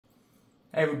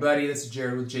Hey everybody, this is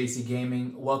Jared with JC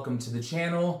Gaming. Welcome to the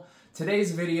channel.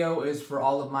 Today's video is for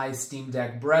all of my Steam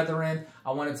Deck brethren.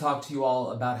 I want to talk to you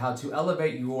all about how to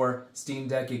elevate your Steam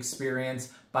Deck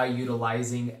experience by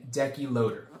utilizing Decky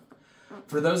Loader.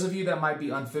 For those of you that might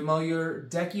be unfamiliar,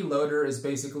 Decky Loader is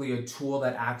basically a tool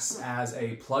that acts as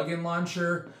a plugin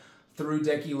launcher. Through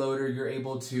Decky Loader, you're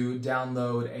able to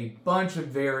download a bunch of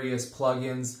various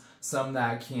plugins, some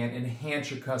that can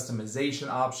enhance your customization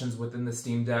options within the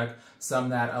Steam Deck, some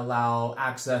that allow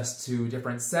access to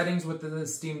different settings within the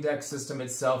Steam Deck system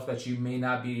itself that you may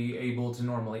not be able to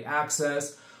normally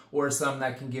access, or some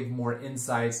that can give more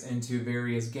insights into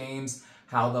various games,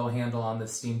 how they'll handle on the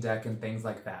Steam Deck and things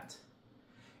like that.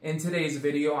 In today's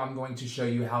video, I'm going to show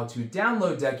you how to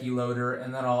download Decky Loader,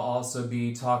 and then I'll also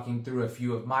be talking through a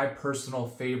few of my personal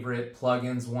favorite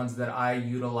plugins, ones that I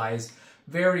utilize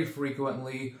very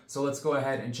frequently. So let's go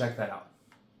ahead and check that out.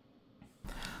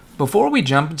 Before we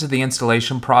jump into the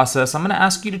installation process, I'm going to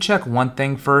ask you to check one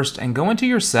thing first and go into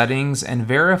your settings and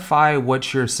verify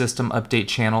what your system update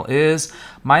channel is.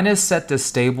 Mine is set to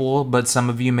stable, but some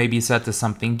of you may be set to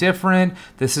something different.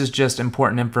 This is just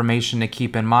important information to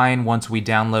keep in mind once we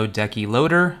download Decky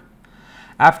Loader.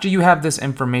 After you have this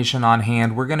information on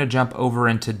hand, we're going to jump over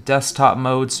into desktop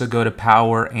mode, so go to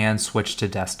power and switch to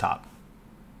desktop.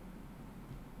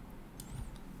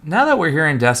 Now that we're here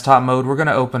in desktop mode, we're going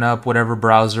to open up whatever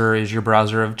browser is your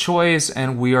browser of choice,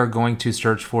 and we are going to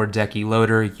search for Decky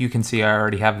Loader. You can see I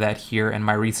already have that here in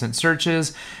my recent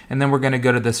searches, and then we're going to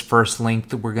go to this first link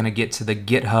that we're going to get to the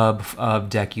GitHub of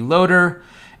Decky Loader,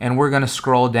 and we're going to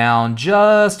scroll down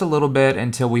just a little bit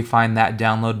until we find that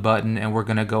download button, and we're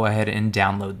going to go ahead and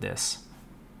download this.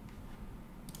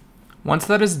 Once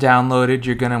that is downloaded,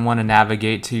 you're going to want to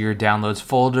navigate to your downloads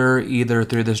folder, either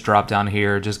through this drop down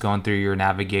here, just going through your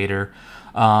navigator,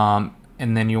 and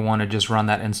then you want to just run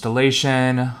that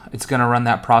installation. It's going to run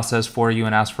that process for you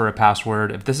and ask for a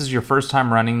password. If this is your first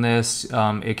time running this,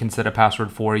 it can set a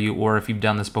password for you, or if you've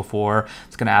done this before,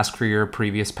 it's going to ask for your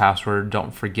previous password.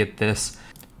 Don't forget this.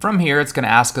 From here, it's going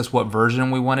to ask us what version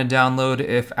we want to download.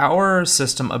 If our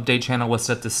system update channel was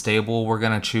set to stable, we're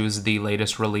going to choose the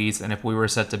latest release, and if we were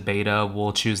set to beta,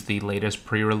 we'll choose the latest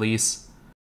pre-release.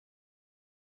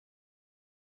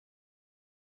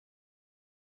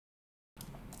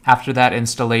 After that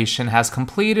installation has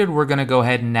completed, we're going to go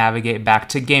ahead and navigate back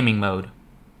to gaming mode.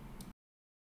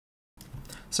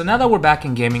 So now that we're back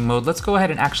in gaming mode, let's go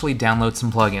ahead and actually download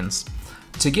some plugins.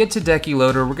 To get to Decky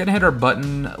Loader, we're going to hit our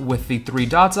button with the three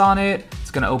dots on it.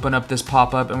 It's going to open up this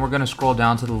pop-up, and we're going to scroll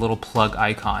down to the little plug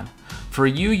icon. For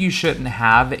you shouldn't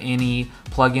have any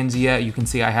plugins yet. You can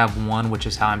see I have one, which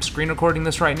is how I'm screen recording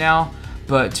this right now.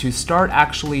 But to start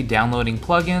actually downloading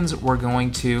plugins, we're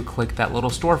going to click that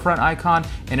little storefront icon,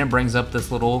 and it brings up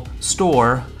this little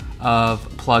store of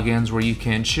plugins where you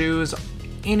can choose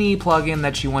any plugin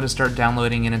that you want to start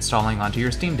downloading and installing onto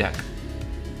your Steam Deck.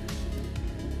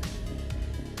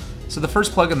 So the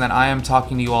first plugin that I am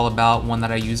talking to you all about, one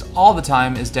that I use all the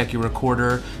time, is Decky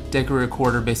Recorder. Decky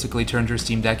Recorder basically turns your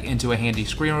Steam Deck into a handy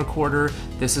screen recorder.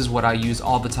 This is what I use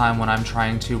all the time when I'm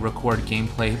trying to record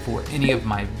gameplay for any of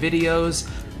my videos.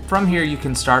 From here, you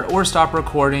can start or stop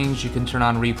recordings, you can turn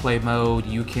on replay mode,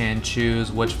 you can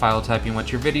choose which file type you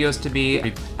want your videos to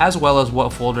be, as well as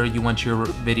what folder you want your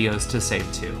videos to save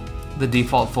to. The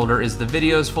default folder is the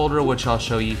videos folder, which I'll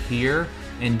show you here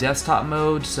in desktop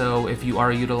mode. So if you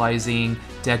are utilizing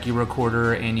Decky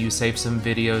Recorder and you save some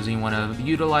videos and you want to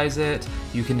utilize it,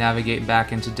 you can navigate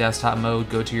back into desktop mode,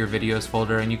 go to your videos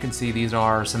folder, and you can see these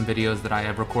are some videos that I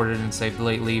have recorded and saved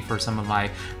lately for some of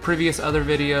my previous other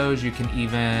videos. You can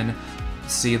even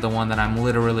see the one that I'm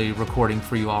literally recording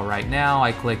for you all right now.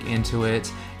 I click into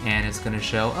it and it's going to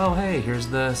show, oh hey, here's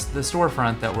the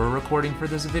storefront that we're recording for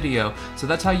this video. So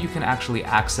that's how you can actually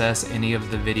access any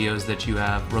of the videos that you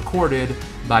have recorded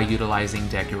by utilizing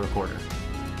Decky Recorder.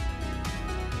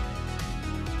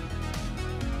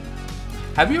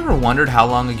 Have you ever wondered how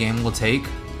long a game will take?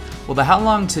 Well, the How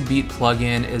Long to Beat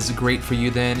plugin is great for you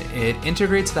then. It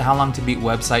integrates the How Long to Beat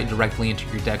website directly into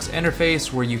your deck's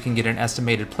interface, where you can get an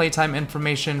estimated playtime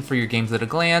information for your games at a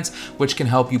glance, which can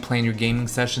help you plan your gaming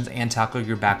sessions and tackle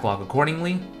your backlog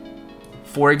accordingly.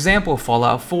 For example,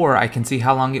 Fallout 4, I can see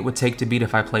how long it would take to beat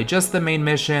if I play just the main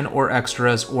mission or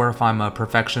extras, or if I'm a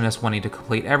perfectionist wanting to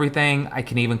complete everything. I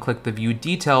can even click the View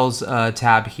Details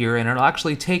tab here, and it'll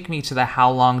actually take me to the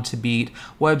How Long to Beat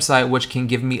website, which can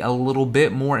give me a little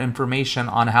bit more information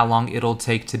on how long it'll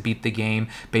take to beat the game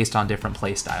based on different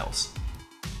playstyles.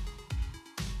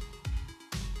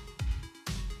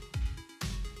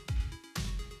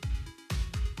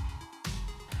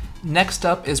 Next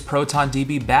up is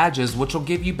ProtonDB Badges, which will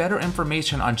give you better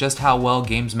information on just how well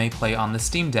games may play on the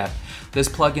Steam Deck. This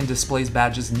plugin displays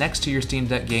badges next to your Steam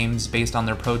Deck games based on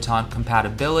their Proton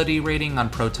compatibility rating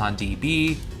on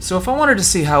ProtonDB. So if I wanted to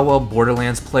see how well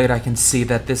Borderlands played, I can see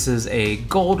that this is a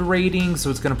gold rating,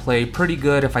 so it's going to play pretty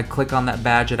good. If I click on that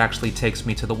badge, it actually takes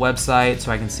me to the website,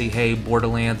 so I can see, hey,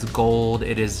 Borderlands gold,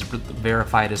 it is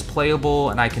verified as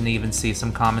playable, and I can even see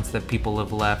some comments that people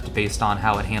have left based on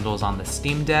how it handles on the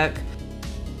Steam Deck.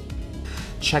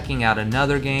 Checking out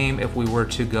another game, if we were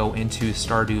to go into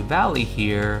Stardew Valley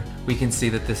here, we can see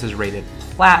that this is rated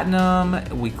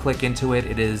platinum. We click into it,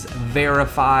 it is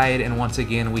verified, and once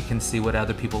again we can see what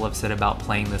other people have said about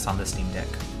playing this on the Steam Deck.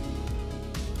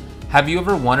 Have you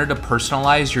ever wanted to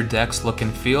personalize your deck's look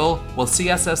and feel? Well,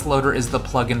 CSS Loader is the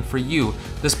plugin for you.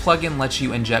 This plugin lets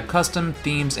you inject custom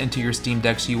themes into your Steam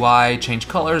Deck's UI, change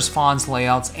colors, fonts,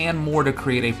 layouts, and more to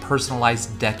create a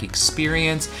personalized deck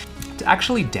experience. To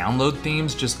actually download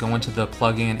themes, just go into the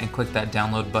plugin and click that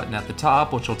download button at the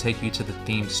top, which will take you to the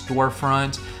theme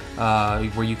storefront,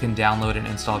 where you can download and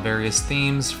install various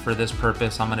themes. For this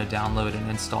purpose, I'm going to download and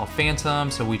install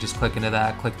Phantom, so we just click into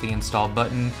that, click the install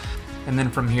button, and then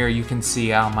from here you can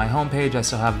see on my homepage I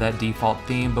still have that default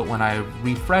theme, but when I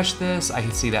refresh this, I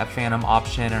can see that Phantom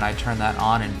option, and I turn that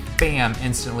on, and bam,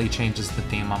 instantly changes the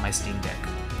theme on my Steam Deck.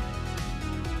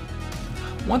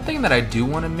 One thing that I do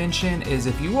want to mention is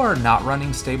if you are not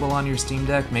running stable on your Steam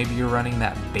Deck, maybe you're running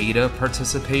that beta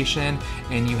participation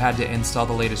and you had to install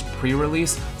the latest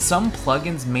pre-release, some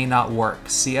plugins may not work.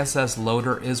 CSS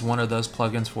Loader is one of those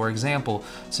plugins, for example.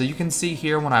 So you can see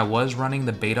here when I was running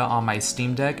the beta on my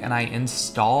Steam Deck and I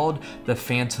installed the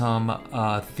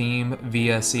Phantom theme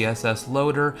via CSS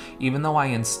Loader, even though I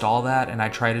install that and I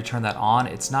try to turn that on,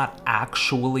 it's not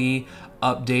actually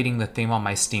updating the theme on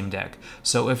my Steam Deck.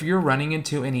 So if you're running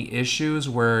into any issues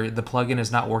where the plugin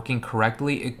is not working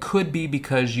correctly, it could be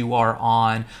because you are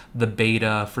on the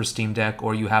beta for Steam Deck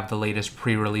or you have the latest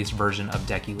pre-release version of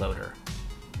Decky Loader.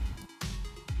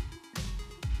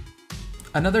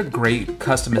 Another great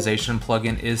customization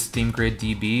plugin is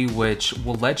SteamGridDB, which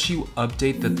will let you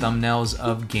update the thumbnails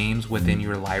of games within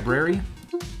your library.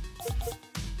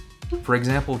 For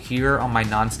example, here on my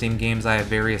non-Steam games, I have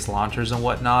various launchers and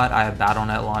whatnot. I have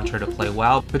Battle.net launcher to play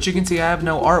WoW, but you can see I have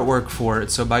no artwork for it.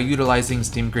 So by utilizing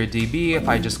SteamGridDB, if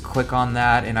I just click on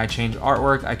that and I change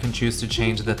artwork, I can choose to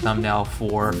change the thumbnail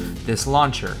for this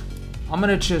launcher. I'm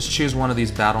gonna just choose one of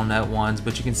these Battle.net ones,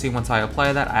 but you can see once I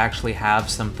apply that, I actually have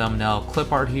some thumbnail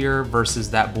clip art here versus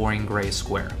that boring gray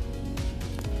square.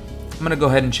 I'm gonna go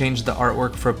ahead and change the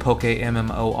artwork for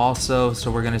PokeMMO also, so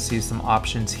we're gonna see some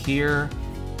options here.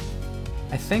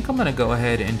 I think I'm gonna go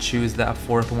ahead and choose that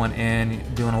fourth one in,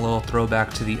 doing a little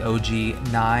throwback to the OG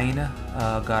 9.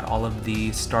 Got all of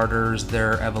the starters,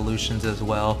 their evolutions as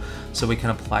well, so we can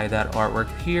apply that artwork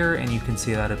here, and you can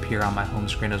see that appear on my home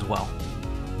screen as well.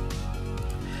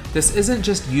 This isn't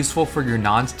just useful for your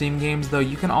non-Steam games though,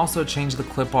 you can also change the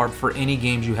clip art for any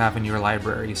games you have in your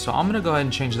library. So I'm gonna go ahead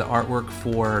and change the artwork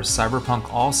for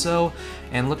Cyberpunk also,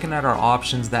 and looking at our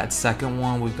options, that second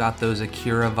one, we've got those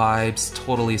Akira vibes,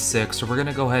 totally sick. So we're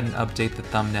gonna go ahead and update the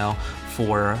thumbnail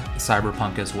for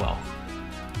Cyberpunk as well.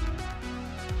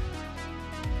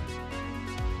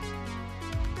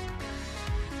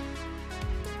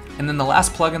 And then the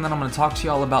last plugin that I'm going to talk to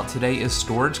you all about today is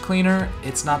Storage Cleaner.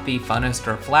 It's not the funnest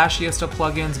or flashiest of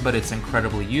plugins, but it's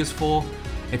incredibly useful.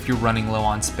 If you're running low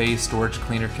on space, Storage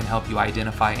Cleaner can help you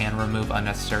identify and remove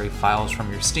unnecessary files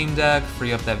from your Steam Deck,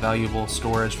 free up that valuable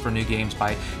storage for new games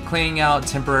by cleaning out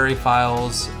temporary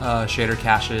files, shader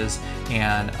caches,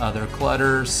 and other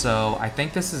clutter. So I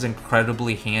think this is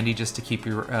incredibly handy just to keep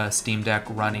your Steam Deck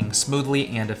running smoothly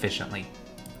and efficiently.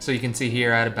 So you can see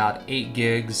here at about 8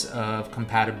 gigs of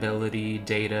compatibility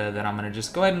data that I'm gonna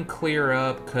just go ahead and clear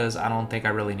up because I don't think I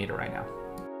really need it right now.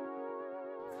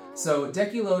 So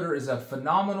Decky Loader is a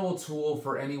phenomenal tool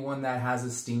for anyone that has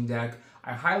a Steam Deck.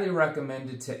 I highly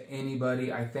recommend it to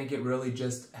anybody. I think it really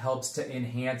just helps to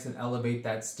enhance and elevate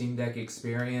that Steam Deck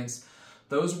experience.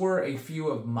 Those were a few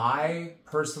of my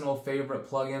personal favorite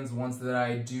plugins, ones that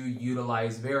I do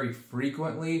utilize very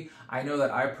frequently. I know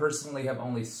that I personally have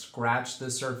only scratched the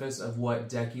surface of what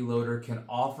Decky Loader can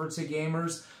offer to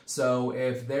gamers. So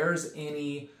if there's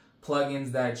any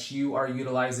plugins that you are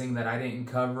utilizing that I didn't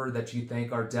cover that you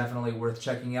think are definitely worth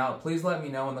checking out, please let me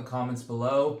know in the comments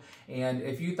below. And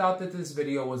if you thought that this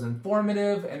video was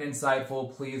informative and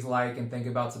insightful, please like and think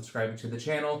about subscribing to the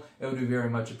channel. It would be very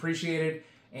much appreciated.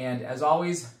 And as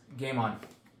always, game on.